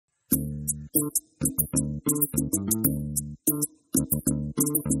Hello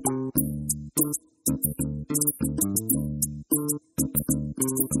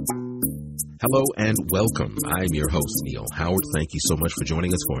and welcome. I'm your host, Neil Howard. Thank you so much for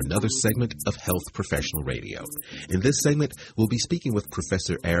joining us for another segment of Health Professional Radio. In this segment, we'll be speaking with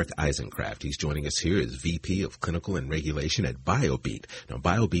Professor Arik Eisenkraft. He's joining us here as VP of Clinical and Regulation at Biobeat. Now,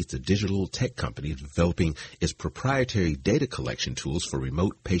 Biobeat's a digital tech company developing its proprietary data collection tools for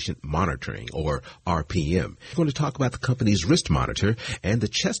remote patient monitoring, or RPM. We're going to talk about the company's wrist monitor and the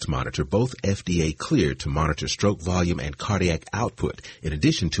chest monitor, both FDA cleared to monitor stroke volume and cardiac output, in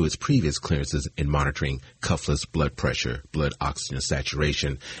addition to its previous clearances in monitoring cuffless blood pressure, blood oxygen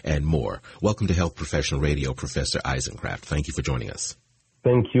saturation, and more. Welcome to Health Professional Radio, Professor Eisenkraft. Thank you for joining us.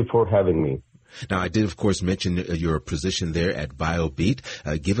 Thank you for having me. Now, I did, of course, mention your position there at Biobeat.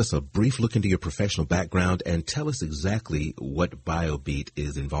 Give us a brief look into your professional background and tell us exactly what Biobeat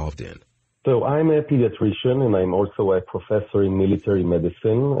is involved in. So I'm a pediatrician and I'm also a professor in military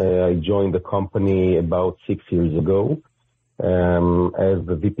medicine. I joined the company about 6 years ago as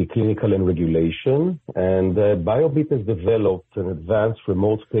the VP Clinical and Regulation. And Biobeat has developed an advanced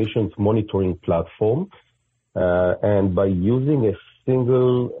remote patient monitoring platform. And by using a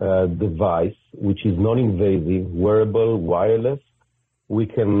single device, which is non-invasive, wearable, wireless, we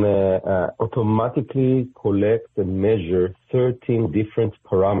can automatically collect and measure 13 different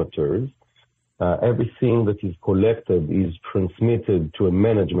parameters. Everything that is collected is transmitted to a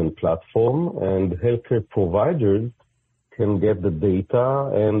management platform, and healthcare providers can get the data,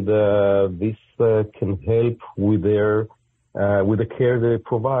 and this can help with their with the care they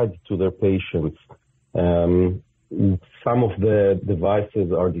provide to their patients. Some of the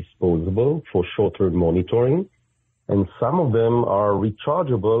devices are disposable for short-term monitoring, and some of them are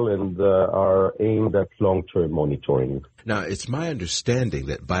rechargeable and are aimed at long-term monitoring. Now, it's my understanding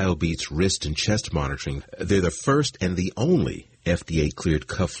that Biobeat's wrist and chest monitoring, they're the first and the only FDA-cleared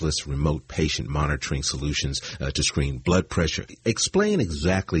cuffless remote patient monitoring solutions to screen blood pressure. Explain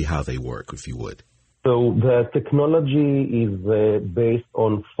exactly how they work, if you would. So the technology is based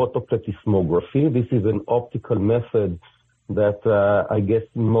on photoplethysmography. This is an optical method that I guess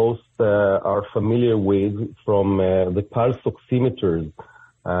most are familiar with from the pulse oximeters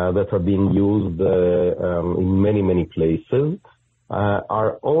that are being used in many, many places.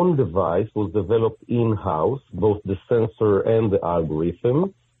 Our own device was developed in-house, both the sensor and the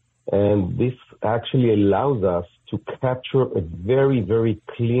algorithm, and this actually allows us to capture a very, very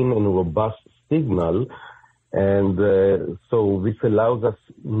clean and robust signal. And so this allows us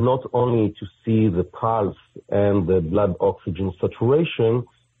not only to see the pulse and the blood oxygen saturation,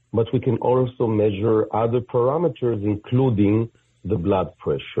 but we can also measure other parameters, including the blood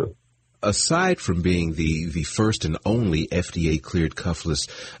pressure. Aside from being the first and only FDA-cleared cuffless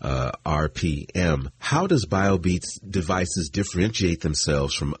RPM, how does Biobeat's devices differentiate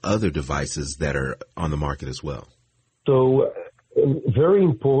themselves from other devices that are on the market as well? So very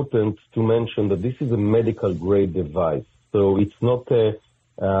important to mention that this is a medical-grade device. So it's not a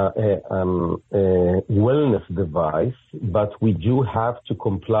wellness device, but we do have to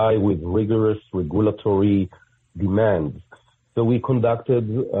comply with rigorous regulatory demands. So we conducted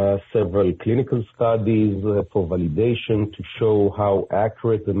several clinical studies for validation to show how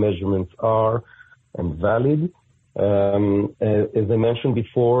accurate the measurements are and valid. As I mentioned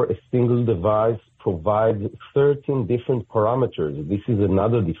before, a single device provides 13 different parameters. This is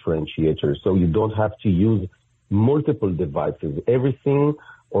another differentiator, so you don't have to use multiple devices. Everything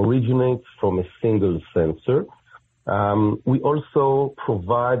originates from a single sensor. We also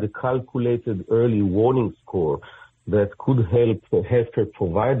provide a calculated early warning score that could help healthcare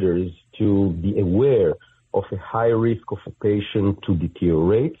providers to be aware of a high risk of a patient to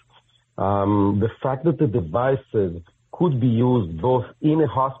deteriorate. The fact that the devices could be used both in a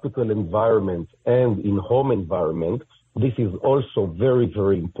hospital environment and in home environment, this is also very,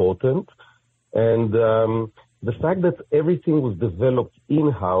 very important. And the fact that everything was developed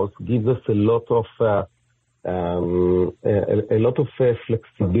in-house gives us a lot of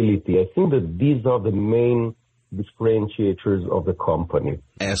flexibility. I think that these are the main differentiators of the company.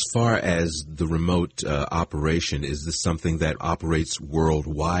 As far as the remote operation, is this something that operates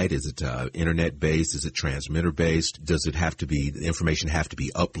worldwide? Is it internet-based? Is it transmitter-based? Does it have to be, the information have to be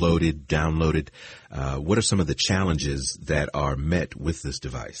uploaded, downloaded? What are some of the challenges that are met with this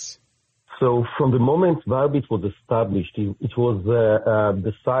device? So from the moment Biobeat was established, it was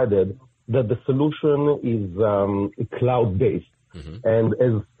decided that the solution is cloud-based. Mm-hmm. And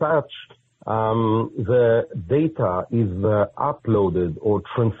as such, the data is uploaded or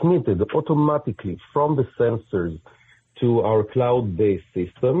transmitted automatically from the sensors to our cloud-based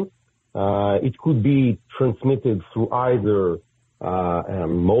system. It could be transmitted through either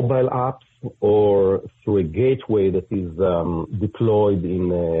mobile apps or through a gateway that is deployed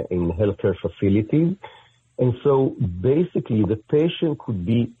in healthcare facilities. And so basically the patient could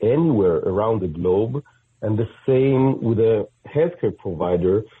be anywhere around the globe, and the same with a healthcare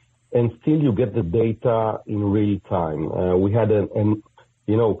provider, and still you get the data in real time. We had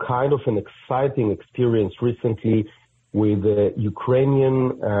kind of an exciting experience recently with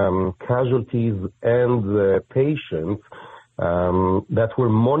Ukrainian casualties and patients that were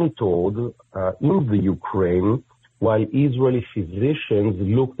monitored in the Ukraine, while Israeli physicians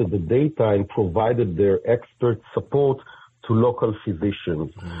looked at the data and provided their expert support to local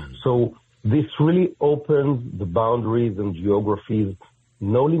physicians. So this really opens the boundaries and geographies,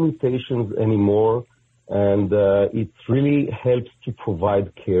 no limitations anymore, and it really helps to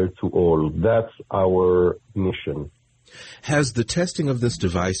provide care to all. That's our mission. Has the testing of this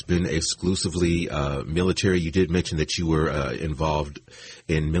device been exclusively military? You did mention that you were involved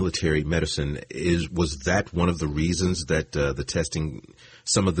in military medicine. Was that one of the reasons that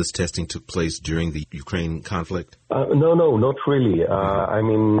some of this testing took place during the Ukraine conflict? No, not really.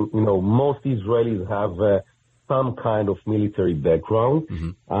 Most Israelis have some kind of military background,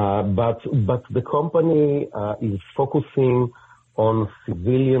 but the company is focusing on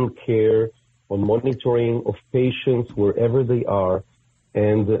civilian care, on monitoring of patients wherever they are.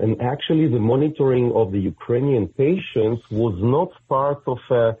 And actually the monitoring of the Ukrainian patients was not part of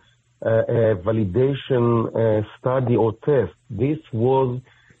a validation study or test. This was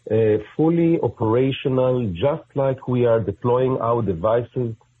fully operational, just like we are deploying our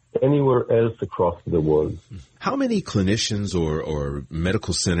devices anywhere else across the world. How many clinicians or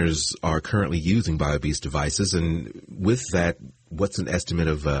medical centers are currently using Biobeat's devices? And with that, what's an estimate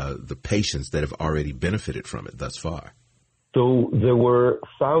of the patients that have already benefited from it thus far? So there were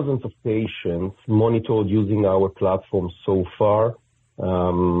thousands of patients monitored using our platform so far.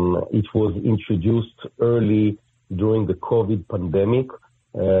 It was introduced early during the COVID pandemic.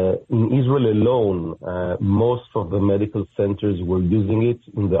 In Israel alone, most of the medical centers were using it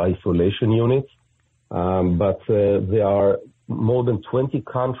in the isolation units. But there are more than 20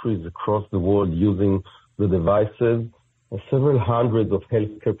 countries across the world using the devices. Several hundreds of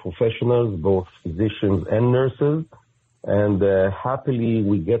healthcare professionals, both physicians and nurses. And happily,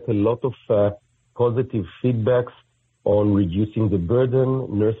 we get a lot of positive feedbacks on reducing the burden.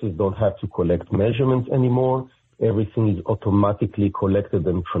 Nurses don't have to collect measurements anymore. Everything is automatically collected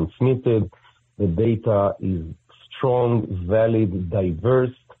and transmitted. The data is strong, valid,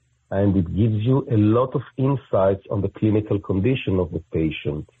 diverse, and it gives you a lot of insights on the clinical condition of the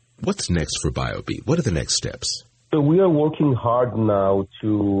patient. What's next for Biobeat? What are the next steps? So we are working hard now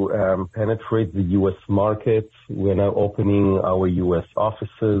to penetrate the U.S. market. We're now opening our U.S.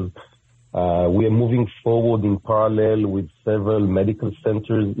 offices. We are moving forward in parallel with several medical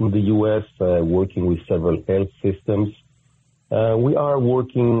centers in the U.S., working with several health systems. We are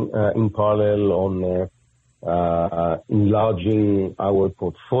working in parallel on enlarging our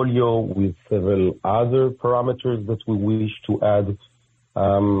portfolio with several other parameters that we wish to add.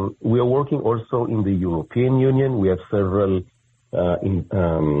 We are working also in the European Union. We have several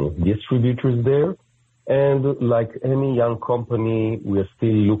distributors there. And like any young company, we are still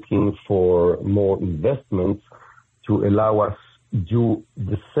looking for more investments to allow us to do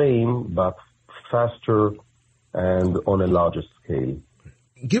the same, but faster and on a larger scale.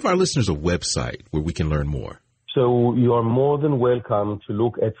 Give our listeners a website where we can learn more. So you are more than welcome to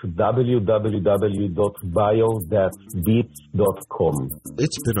look at www.bio-beats.com.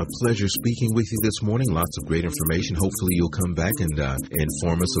 It's been a pleasure speaking with you this morning. Lots of great information. Hopefully you'll come back and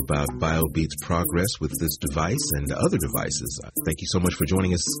inform us about Biobeat's progress with this device and other devices. Thank you so much for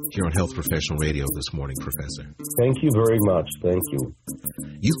joining us here on Health Professional Radio this morning, Professor. Thank you very much. Thank you.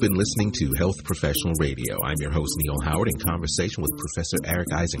 You've been listening to Health Professional Radio. I'm your host, Neil Howard, in conversation with Professor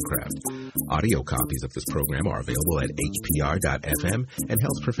Arik Eisenkraft. Audio copies of this program are available at hpr.fm and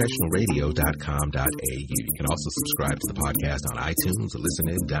healthprofessionalradio.com.au. You can also subscribe to the podcast on iTunes, listen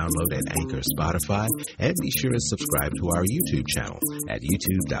in, download at Anchor, Spotify, and be sure to subscribe to our YouTube channel at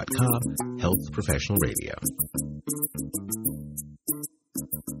youtube.com/healthprofessionalradio.